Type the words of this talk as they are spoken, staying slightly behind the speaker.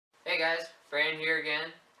Hey guys, Brandon here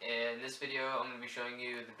again. In this video I'm going to be showing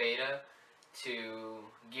you the beta to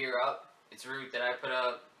Gear Up. It's a route that I put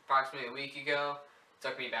up approximately a week ago. It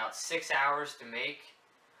took me about 6 hours to make.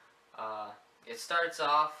 It starts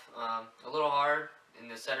off a little hard in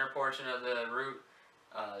the center portion of the route.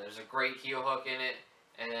 There's a great heel hook in it,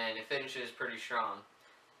 and then it finishes pretty strong.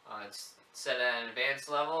 It's set at an advanced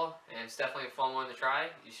level, and it's definitely a fun one to try.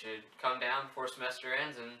 You should come down before semester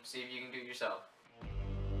ends and see if you can do it yourself.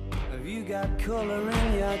 Have you got color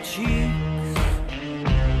in your cheeks?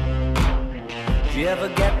 Do you ever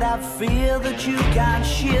get that feel that you can't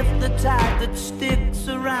shift, the tide that sticks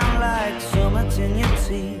around like summits in your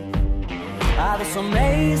teeth? Are there some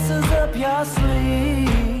aces up your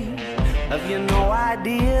sleeve? Have you no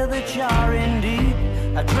idea that you're in deep?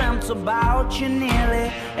 I dreamt about you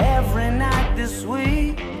nearly every night this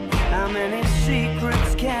week. How many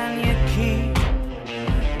secrets can you keep?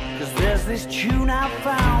 'Cause there's this tune I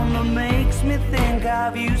found that makes me think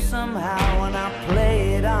of you somehow, and I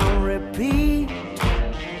play it on repeat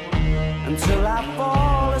until I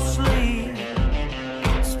fall asleep,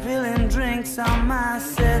 spilling drinks on my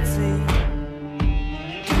settee.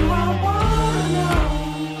 Do I wanna know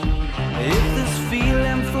if this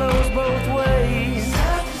feeling flows both ways?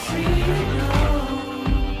 Sad to see you go.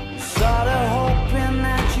 Sorta hoping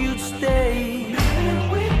that you'd stay. Maybe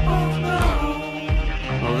we both know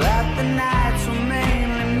that the nights were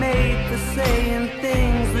mainly made for saying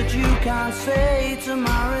things that you can't say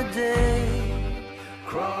tomorrow day.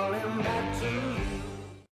 Crawling back